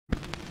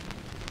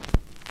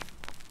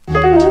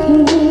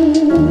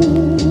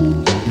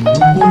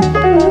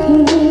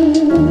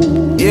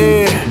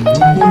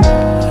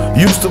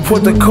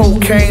put the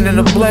cocaine in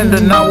the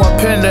blender. Now I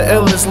pen the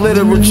illest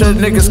literature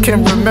niggas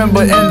can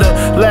remember in the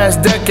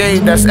last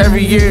decade. That's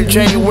every year,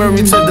 January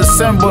to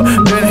December.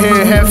 Been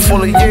here a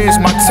handful of years,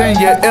 my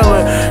tenure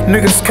iller.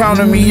 Niggas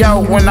counted me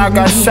out when I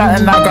got shot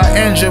and I got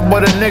injured,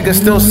 but a nigga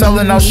still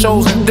selling out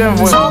shows in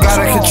Denver.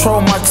 Gotta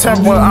control my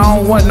temper, I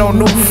don't want no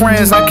new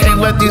friends. I can't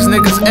let these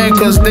niggas in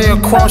cause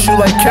they'll cross you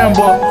like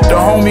Kimber. The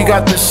homie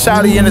got the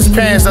shotty in his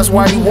pants, that's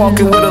why he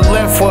walking with a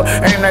limp for.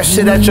 Aim that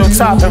shit at your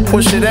top and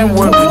push it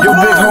inward. Your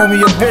big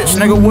homie a bitch,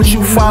 nigga, what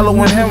you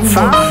following him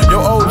for?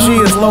 Your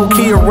OG is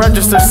low-key a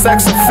registered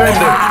sex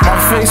offender. My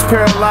face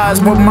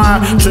paralyzed, but my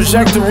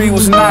trajectory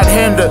was not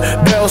hindered.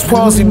 Bell's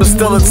palsy, but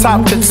still a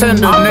top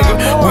contender, nigga.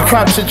 We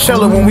cop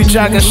chinchilla when we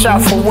jacking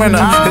shot for winter.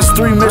 It's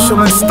 3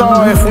 Michelin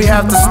star if we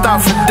have to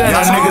stop for dinner.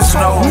 Y'all niggas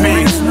know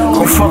me,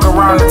 gon' fuck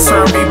around and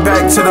turn me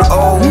back to the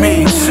old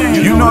me.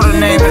 You know the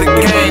name of the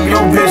game,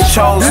 your bitch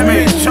chose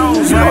me.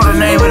 You know the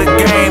name of the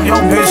game,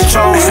 your bitch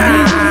chose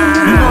me.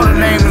 You know the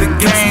name of the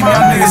game,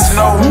 y'all niggas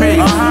know me.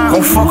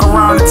 Gon' fuck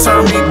around and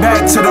turn me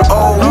back to the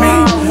old me.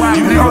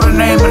 You know the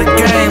name of the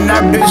game,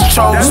 that bitch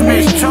chose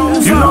me.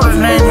 You know the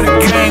name of the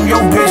game,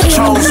 your bitch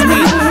chose me.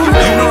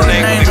 You know the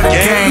name of the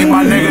game,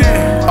 my nigga.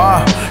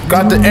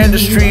 Got the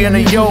industry in a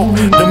yoke.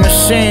 The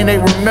machine, they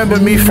remember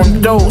me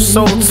from dope.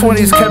 Sold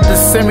 20s, kept the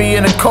semi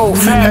in a coat.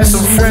 Had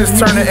some friends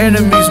turn to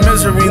enemies.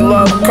 Misery,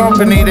 love,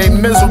 company, they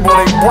miserable,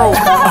 they broke.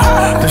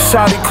 The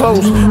shotty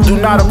close, do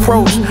not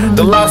approach.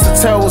 The lobster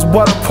tail was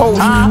but a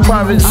post.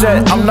 Private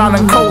jet, I'm not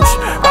a coach.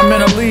 I'm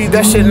in a league,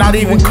 that shit not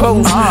even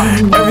close.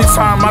 Every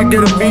time I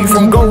get a beat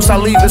from ghosts, I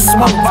leave it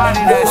smoke.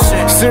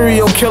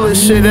 Serial killer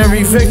shit,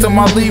 every victim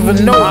I leave a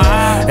note.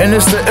 And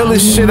it's the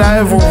illest shit I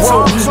ever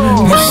wrote.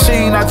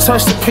 Machine, I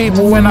touch the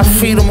people and I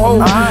feed them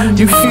hope.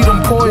 You feed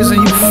them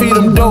poison, you feed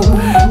them dope.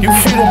 You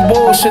feed them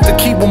bullshit to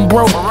keep them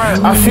broke.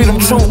 I feed them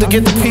truth to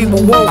get the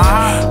people woke.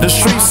 The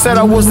streets said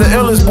I was the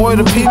illest, boy,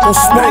 the people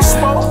spoke.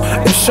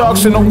 If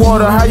sharks in the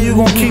water, how you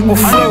gon' keep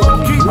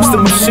afloat? It's the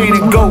machine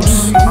and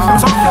ghosts.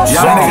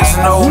 Y'all niggas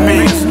know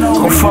me,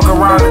 gon' fuck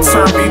around and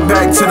turn me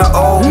back to the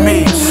old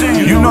me.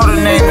 You know the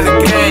name of the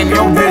game,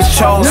 your bitch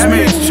chose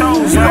me.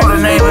 You know the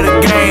name of the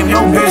game,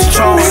 your bitch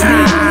chose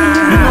me.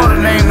 You know the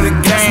name of the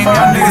game,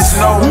 y'all niggas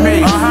know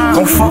me.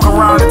 Gon' fuck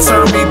around and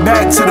turn me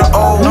back to the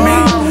old me.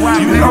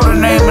 You know the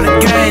name of the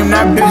game,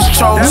 that bitch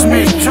chose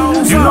me.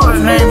 You know the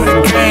name of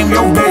the game,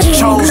 your bitch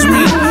chose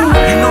me.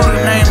 You know the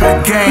name of the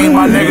game,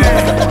 my nigga.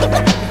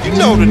 You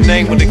know the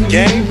name of the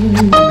game.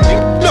 You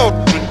know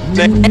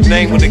the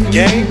name of the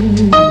game.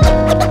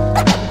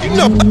 You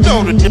know the name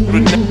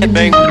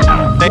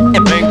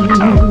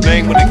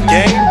of the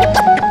game.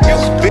 You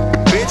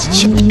bitch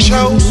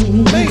chose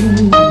me.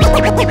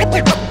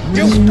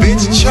 You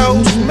bitch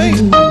chose me.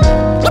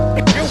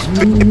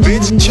 You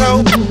bitch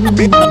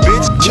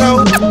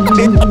chose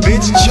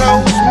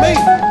me.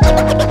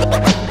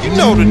 You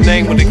know the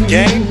name of the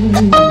game.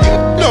 You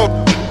know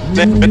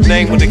the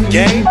name of the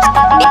game.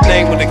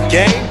 Name of the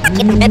game.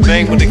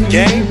 Name of the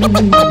game.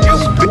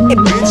 You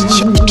bitch